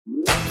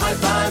High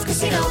Five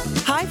Casino.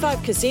 High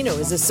Five Casino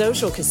is a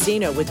social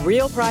casino with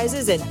real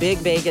prizes and big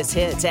Vegas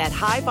hits at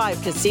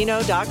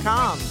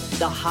highfivecasino.com.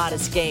 The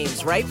hottest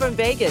games right from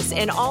Vegas,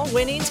 and all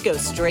winnings go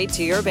straight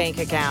to your bank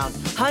account.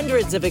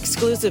 Hundreds of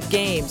exclusive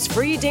games,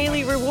 free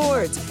daily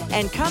rewards,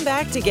 and come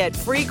back to get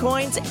free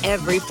coins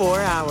every 4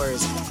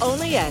 hours.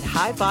 Only at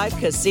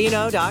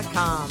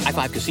highfivecasino.com. High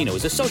Five Casino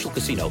is a social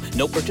casino.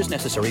 No purchase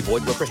necessary.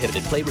 Void where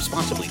prohibited. Play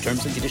responsibly.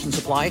 Terms and conditions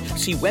apply.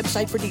 See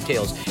website for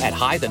details at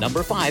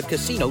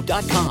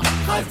high5casino.com.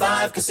 High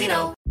Five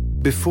Casino.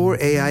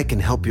 Before AI can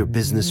help your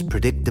business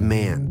predict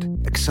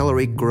demand,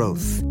 accelerate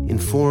growth,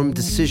 inform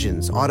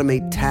decisions,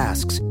 automate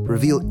tasks,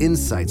 reveal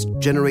insights,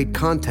 generate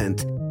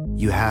content,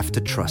 you have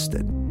to trust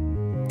it.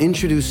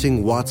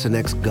 Introducing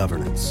watsonx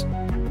Governance,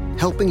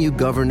 helping you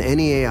govern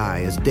any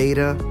AI as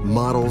data,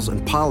 models,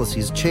 and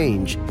policies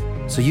change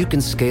so you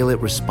can scale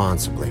it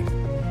responsibly.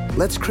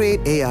 Let's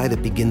create AI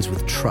that begins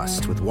with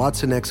trust with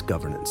watsonx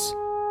Governance.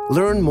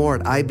 Learn more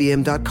at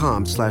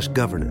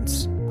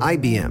ibm.com/governance.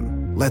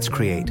 IBM, let's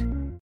create.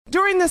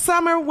 During the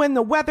summer, when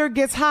the weather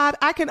gets hot,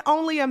 I can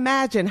only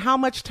imagine how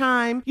much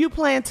time you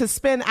plan to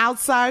spend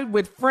outside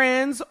with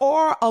friends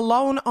or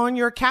alone on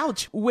your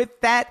couch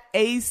with that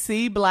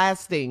AC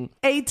blasting.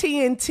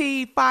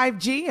 AT&T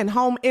 5G and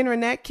home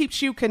internet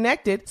keeps you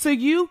connected so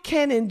you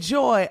can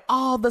enjoy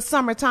all the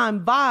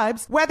summertime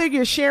vibes, whether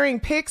you're sharing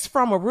pics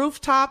from a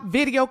rooftop,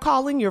 video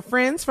calling your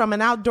friends from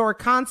an outdoor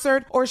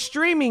concert, or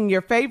streaming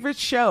your favorite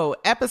show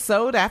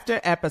episode after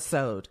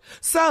episode.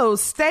 So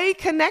stay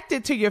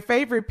connected to your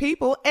favorite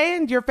people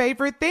and your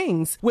favorite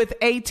things with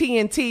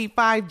AT&T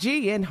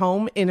 5G and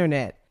home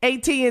internet.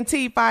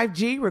 AT&T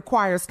 5G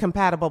requires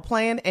compatible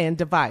plan and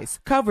device.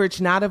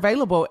 Coverage not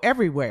available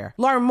everywhere.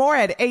 Learn more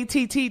at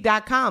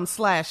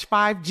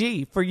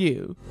att.com/5G for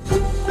you.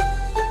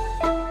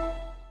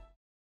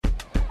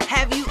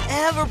 Have you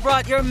ever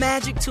brought your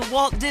magic to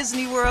Walt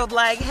Disney World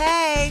like,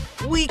 hey,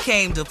 we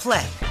came to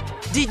play?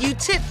 Did you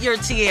tip your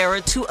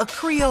tiara to a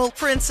Creole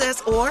princess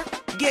or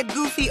get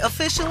goofy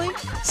officially?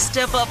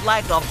 Step up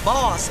like a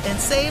boss and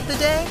save the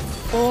day?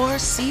 Or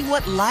see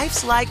what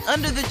life's like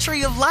under the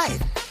tree of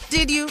life?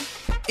 Did you?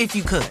 If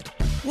you could.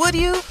 Would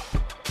you?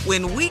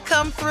 When we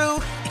come through,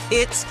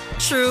 it's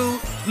true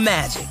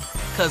magic.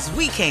 'Cause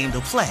we came to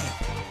play.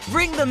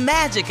 Bring the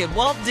magic at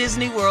Walt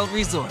Disney World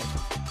Resort.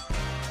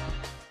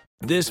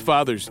 This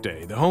Father's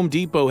Day, the Home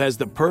Depot has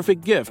the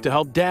perfect gift to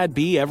help Dad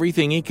be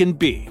everything he can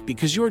be,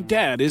 because your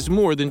dad is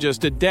more than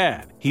just a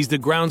dad. He's the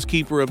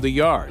groundskeeper of the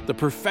yard, the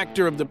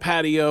perfecter of the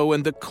patio,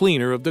 and the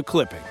cleaner of the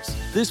clippings.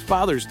 This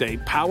Father's Day,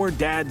 power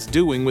Dad's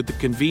doing with the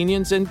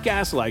convenience and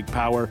gas-like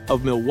power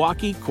of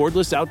Milwaukee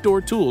cordless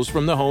outdoor tools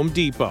from the Home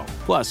Depot.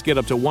 Plus, get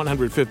up to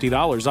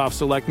 $150 off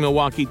select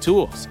Milwaukee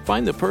tools.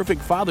 Find the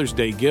perfect Father's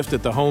Day gift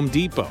at the Home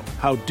Depot.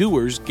 How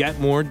doers get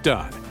more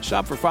done.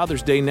 Shop for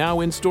Father's Day now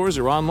in stores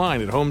or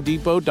online at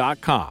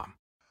homedepot.com.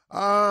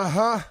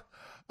 I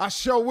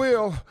sure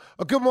will.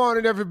 Good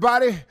morning,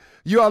 everybody.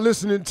 You are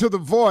listening to The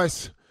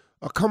Voice.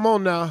 Come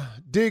on now,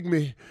 dig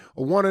me.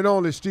 One and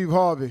only Steve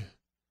Harvey.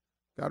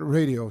 Got a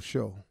radio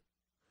show.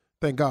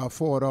 Thank God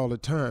for it all the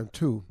time,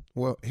 too.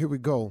 Well, here we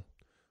go.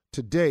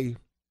 Today,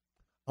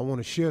 I want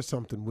to share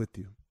something with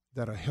you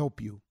that'll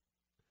help you,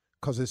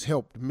 because it's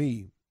helped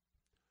me.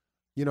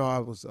 You know, I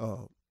was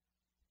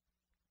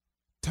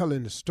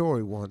telling the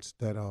story once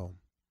that in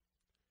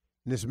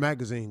this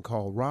magazine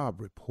called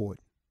Robb Report,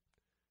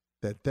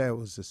 that there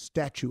was a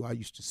statue I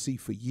used to see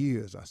for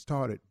years. I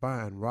started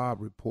buying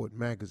Robb Report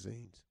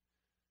magazines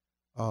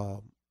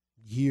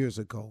years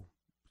ago.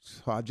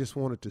 So I just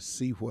wanted to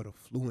see what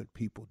affluent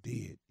people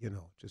did,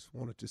 just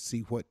wanted to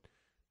see what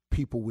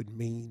people with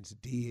means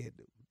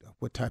did,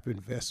 what type of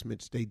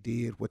investments they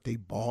did, what they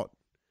bought,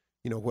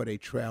 where they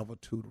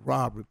traveled to. The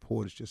Robb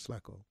Report is just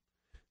like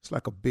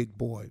a big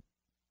boy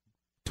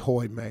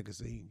toy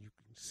magazine. You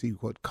can see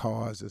what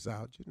cars is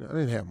out. I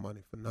didn't have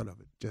money for none of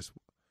it. Just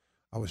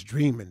I was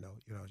dreaming though.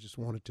 I just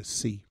wanted to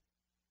see.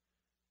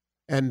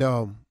 And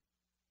there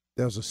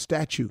was a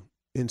statue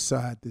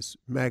inside this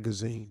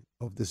magazine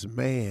of this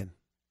man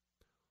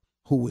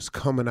who was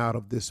coming out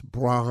of this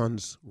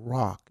bronze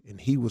rock,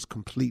 and he was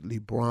completely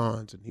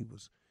bronze, and he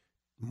was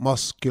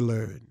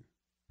muscular, and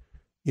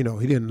he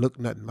didn't look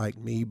nothing like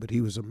me, but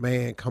he was a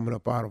man coming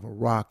up out of a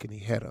rock, and he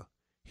had a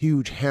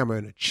huge hammer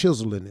and a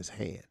chisel in his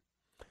hand.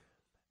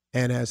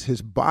 And as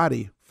his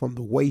body from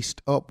the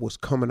waist up was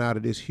coming out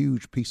of this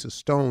huge piece of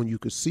stone, you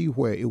could see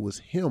where it was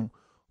him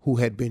who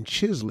had been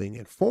chiseling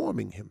and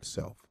forming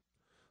himself.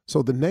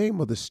 So the name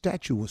of the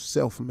statue was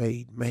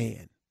Self-Made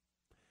Man.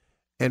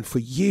 And for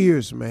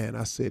years, man,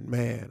 I said,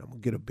 man, I'm going to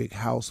get a big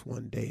house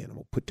one day, and I'm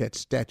going to put that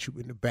statue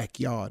in the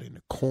backyard in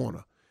the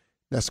corner.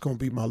 That's going to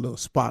be my little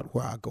spot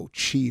where I go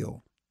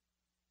chill,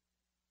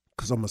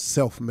 because I'm a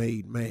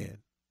self-made man.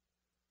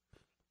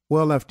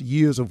 Well, after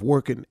years of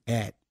working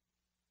at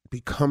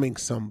becoming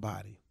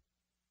somebody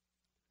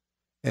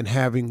and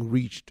having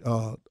reached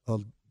a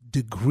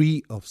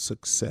degree of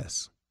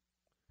success,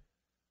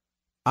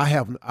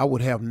 I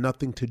would have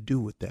nothing to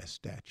do with that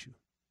statue.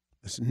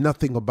 There's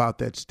nothing about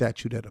that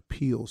statue that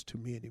appeals to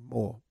me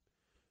anymore,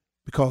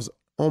 Because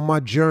on my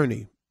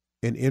journey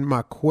and in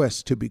my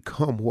quest to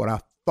become what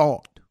I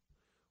thought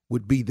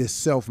would be this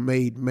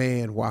self-made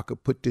man, where I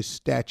could put this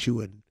statue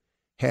and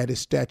had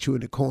this statue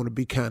in the corner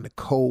be kind of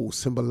cold,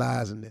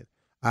 symbolizing that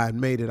I had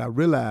made it, I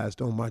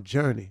realized on my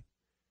journey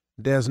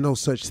there's no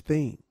such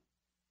thing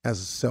as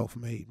a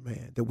self-made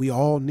man, that we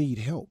all need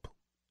help,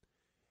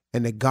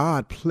 and that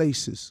God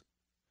places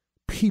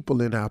people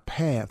in our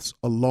paths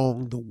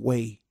along the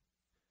way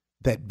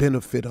that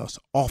benefit us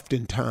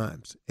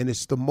oftentimes. And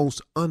it's the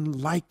most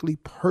unlikely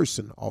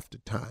person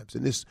oftentimes.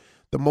 And it's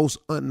the most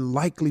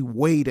unlikely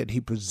way that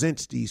he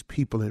presents these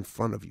people in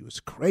front of you. It's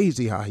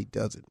crazy how he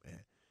does it,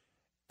 man.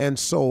 And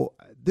so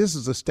this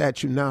is a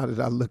statue now that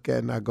I look at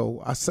and I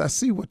go, I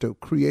see what the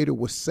Creator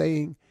was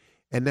saying,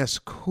 and that's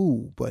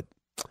cool, but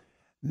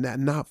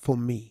not for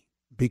me,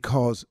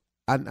 because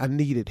I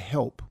needed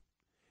help.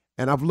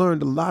 And I've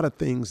learned a lot of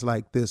things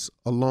like this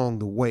along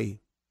the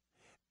way.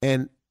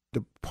 And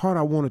the part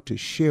I wanted to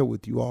share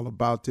with you all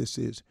about this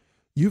is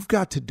you've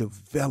got to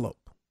develop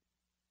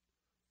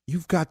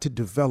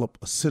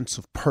a sense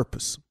of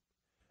purpose.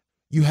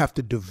 You have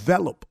to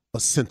develop a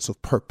sense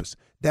of purpose.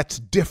 That's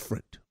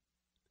different.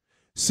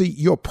 See,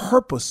 your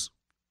purpose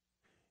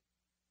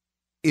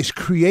is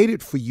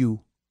created for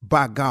you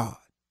by God,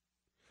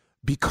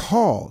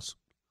 because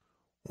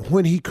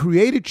when he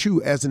created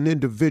you as an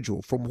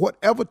individual, from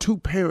whatever two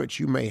parents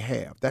you may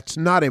have, that's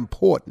not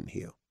important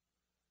here.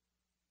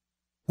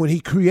 When he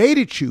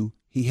created you,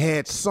 he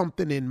had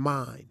something in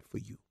mind for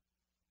you.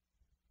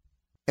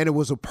 And it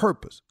was a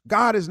purpose.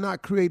 God has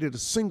not created a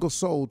single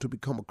soul to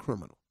become a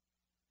criminal.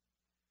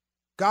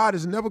 God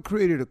has never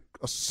created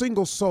a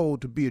single soul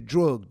to be a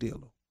drug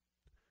dealer.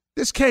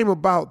 This came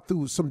about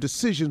through some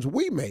decisions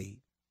we made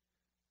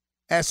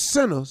as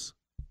sinners,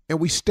 and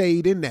we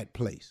stayed in that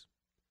place.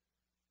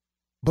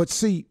 But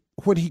see,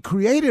 when he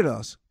created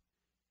us,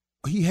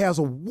 he has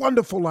a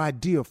wonderful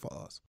idea for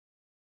us.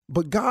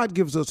 But God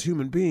gives us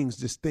human beings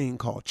this thing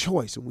called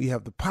choice, and we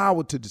have the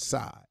power to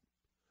decide.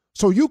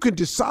 So you can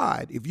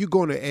decide if you're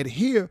going to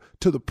adhere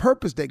to the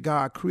purpose that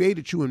God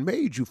created you and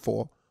made you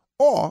for,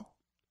 or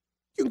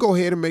you can go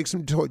ahead and make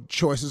some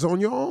choices on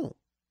your own.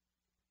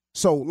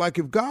 So like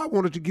if God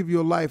wanted to give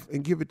you a life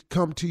and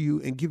come to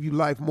you and give you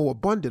life more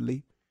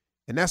abundantly,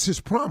 and that's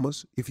his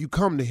promise, if you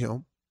come to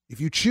him,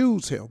 if you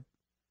choose him,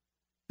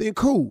 then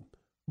cool.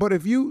 But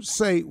if you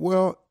say,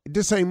 well,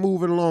 this ain't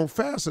moving along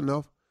fast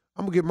enough,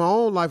 I'm going to get my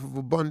own life of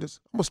abundance,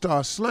 I'm going to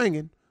start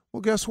slanging,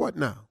 well, guess what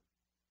now?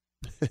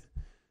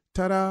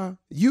 Ta-da,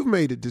 you've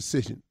made a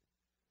decision.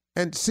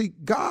 And see,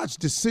 God's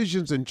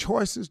decisions and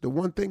choices, the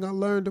one thing I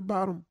learned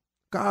about him,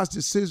 God's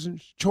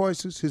decisions,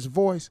 choices, his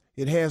voice,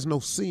 it has no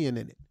sin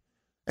in it.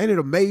 Ain't it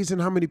amazing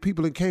how many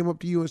people that came up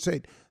to you and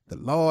said, the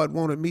Lord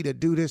wanted me to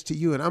do this to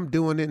you, and I'm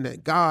doing it, and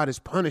that God is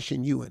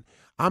punishing you, and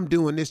I'm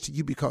doing this to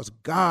you because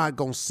God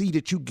gonna see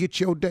that you get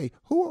your day.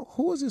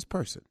 Who is this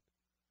person?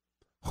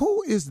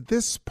 Who is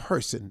this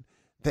person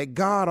that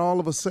God all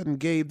of a sudden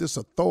gave this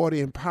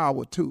authority and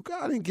power to?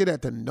 God didn't give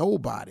that to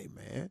nobody,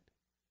 man.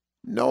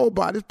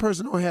 Nobody. This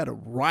person don't have the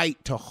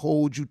right to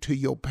hold you to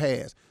your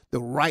past, the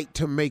right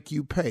to make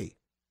you pay.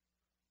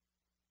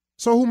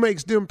 So who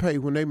makes them pay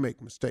when they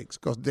make mistakes?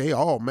 Because they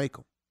all make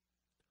them.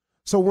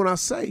 So when I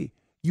say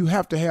you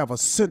have to have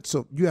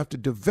you have to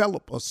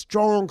develop a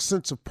strong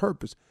sense of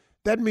purpose,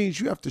 that means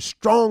you have to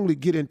strongly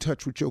get in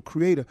touch with your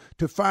Creator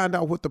to find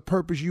out what the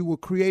purpose you were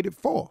created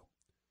for.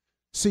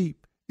 See,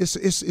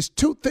 it's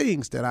two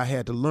things that I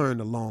had to learn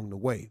along the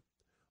way.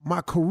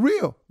 My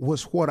career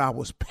was what I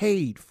was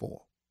paid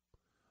for.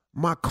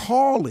 My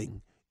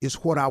calling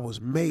is what I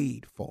was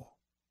made for.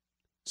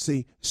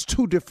 See, it's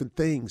two different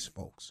things,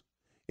 folks.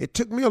 It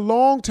took me a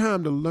long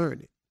time to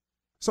learn it.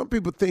 Some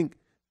people think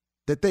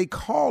that they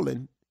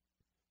calling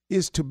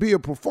is to be a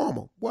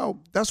performer.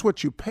 Well, that's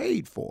what you're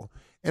paid for.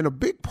 And a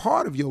big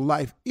part of your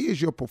life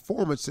is your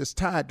performance that's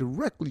tied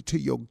directly to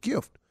your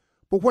gift.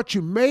 But what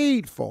you're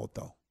made for,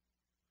 though,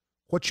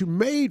 what you're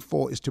made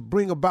for is to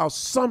bring about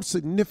some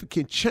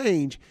significant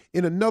change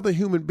in another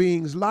human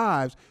being's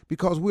lives,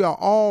 because we are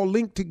all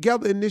linked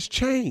together in this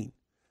chain.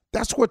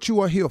 That's what you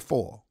are here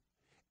for.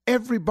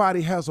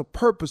 Everybody has a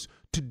purpose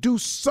to do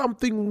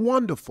something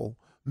wonderful,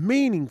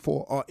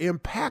 meaningful, or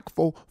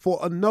impactful for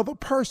another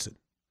person.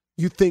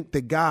 You think the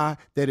guy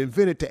that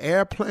invented the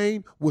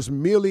airplane was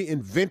merely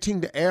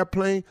inventing the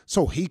airplane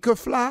so he could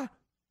fly?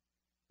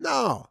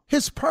 No,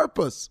 his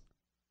purpose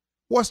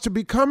was to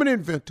become an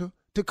inventor,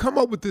 to come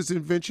up with this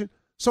invention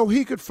so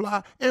he could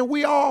fly, and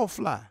we all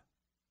fly.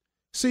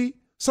 See,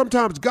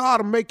 sometimes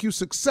God will make you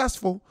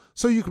successful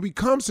so you can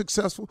become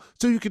successful,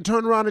 so you can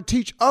turn around and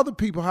teach other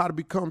people how to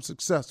become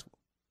successful.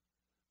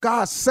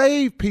 God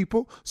saved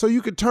people so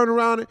you can turn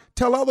around and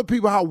tell other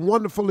people how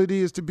wonderful it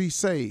is to be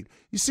saved.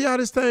 You see how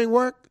this thing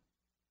works?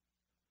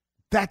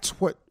 That's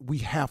what we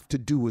have to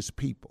do as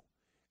people.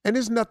 And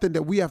it's nothing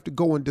that we have to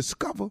go and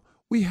discover.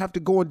 We have to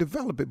go and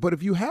develop it. But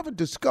if you haven't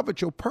discovered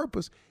your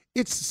purpose,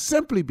 it's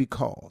simply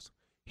because,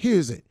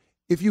 here's it,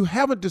 if you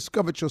haven't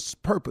discovered your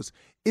purpose,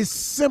 it's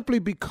simply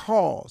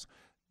because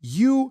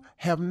you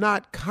have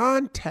not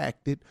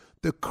contacted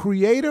the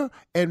creator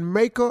and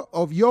maker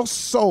of your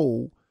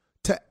soul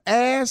to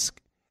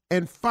ask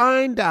and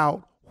find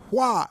out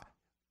why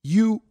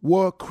you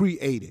were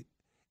created.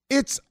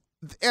 It's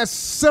as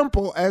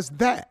simple as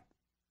that.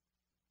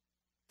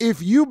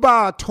 If you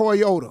buy a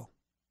Toyota,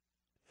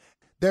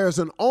 there's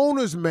an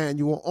owner's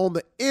manual on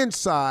the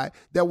inside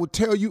that will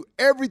tell you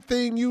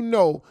everything you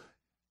know,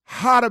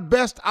 how to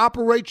best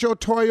operate your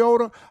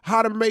Toyota,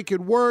 how to make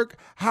it work,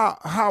 how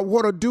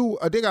what to do.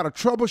 They got a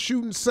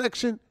troubleshooting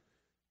section.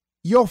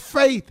 Your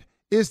faith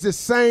is the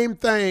same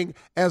thing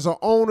as an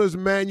owner's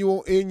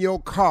manual in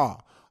your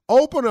car.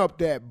 Open up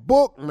that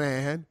book,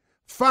 man.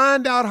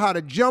 Find out how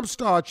to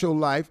jumpstart your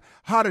life,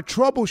 how to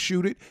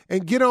troubleshoot it,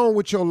 and get on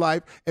with your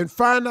life, and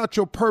find out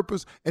your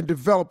purpose and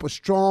develop a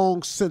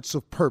strong sense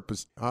of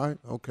purpose. All right?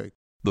 Okay.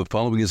 The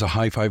following is a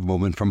high five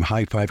moment from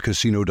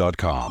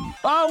highfivecasino.com.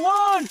 I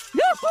won!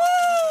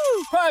 Yahoo!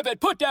 Private,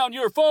 put down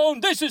your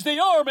phone. This is the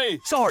Army.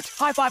 Sarge,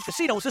 High Five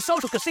Casino is a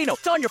social casino.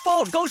 It's on your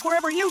phone. Goes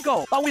wherever you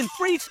go. I win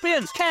free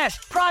spins, cash,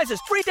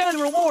 prizes, free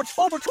daily rewards,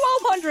 over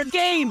 1,200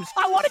 games.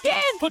 I won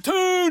again.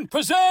 Platoon,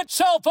 present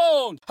cell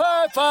phone.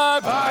 High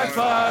Five. High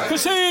Five.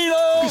 Casino.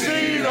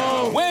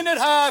 Casino. Win at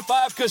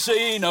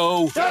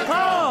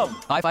highfivecasino.com.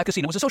 High Five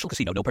Casino is a social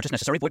casino. No purchase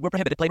necessary. Void where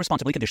prohibited. Play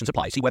responsibly. Conditions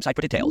apply. See website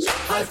for details.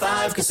 High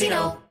Five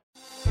Casino.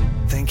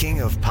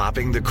 Thinking of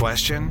popping the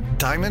question?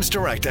 Diamonds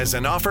Direct has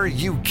an offer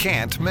you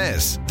can't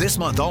miss. This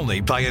month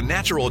only, buy a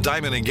natural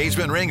diamond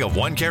engagement ring of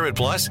 1 carat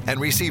plus and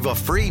receive a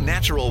free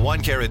natural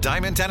 1 carat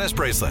diamond tennis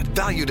bracelet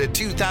valued at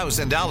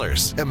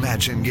 $2,000.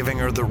 Imagine giving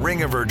her the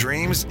ring of her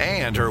dreams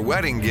and her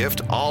wedding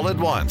gift all at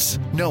once.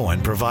 No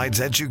one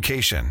provides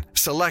education,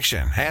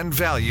 selection, and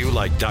value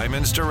like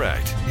Diamonds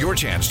Direct. Your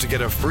chance to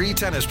get a free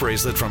tennis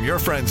bracelet from your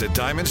friends at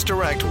Diamonds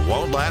Direct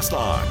won't last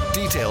long.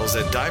 Details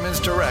at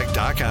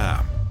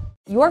diamondsdirect.com.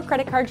 Your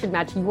credit card should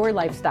match your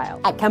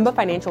lifestyle. At Kemba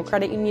Financial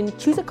Credit Union,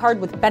 choose a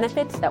card with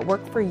benefits that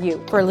work for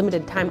you. For a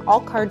limited time, all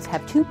cards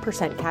have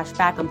 2% cash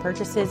back on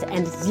purchases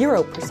and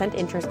 0%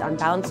 interest on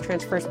balance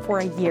transfers for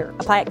a year.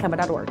 Apply at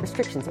Kemba.org.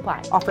 Restrictions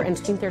apply. Offer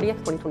ends June 30th,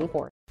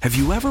 2024. Have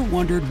you ever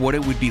wondered what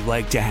it would be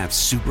like to have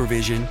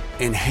supervision,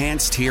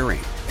 enhanced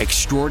hearing,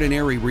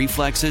 extraordinary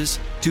reflexes,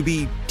 to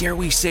be, dare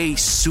we say,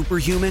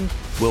 superhuman?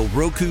 Well,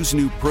 Roku's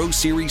new Pro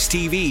Series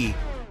TV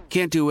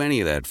can't do any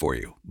of that for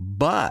you.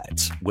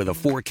 But with a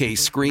 4K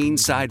screen,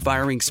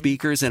 side-firing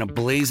speakers, and a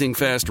blazing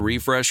fast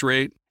refresh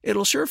rate,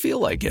 it'll sure feel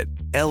like it.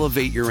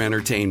 Elevate your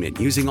entertainment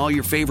using all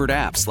your favorite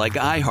apps like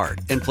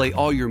iHeart and play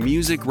all your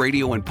music,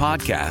 radio, and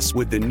podcasts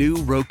with the new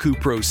Roku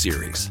Pro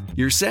Series.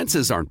 Your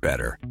senses aren't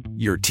better.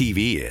 Your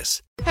TV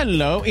is.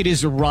 Hello, it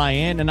is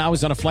Ryan, and I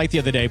was on a flight the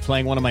other day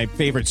playing one of my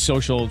favorite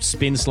social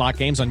spin slot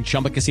games on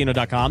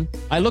ChumbaCasino.com.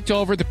 I looked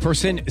over at the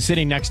person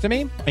sitting next to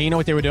me, and you know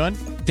what they were doing?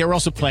 They were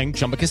also playing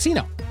Chumba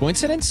Casino.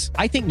 Coincidence?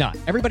 I think not.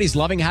 Everybody's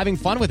loving having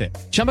fun with it.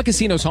 Chumba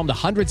Casino is home to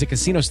hundreds of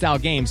casino-style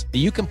games that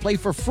you can play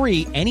for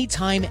free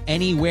anytime,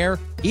 anywhere,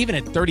 even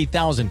at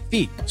 30,000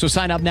 feet. So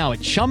sign up now at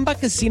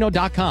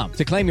ChumbaCasino.com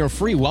to claim your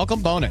free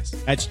welcome bonus.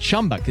 That's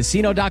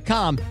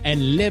ChumbaCasino.com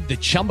and live the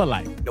Chumba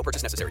life. No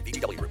purchase necessary.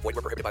 VGW. Void where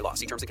prohibited by law.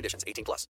 See terms and conditions. 18+.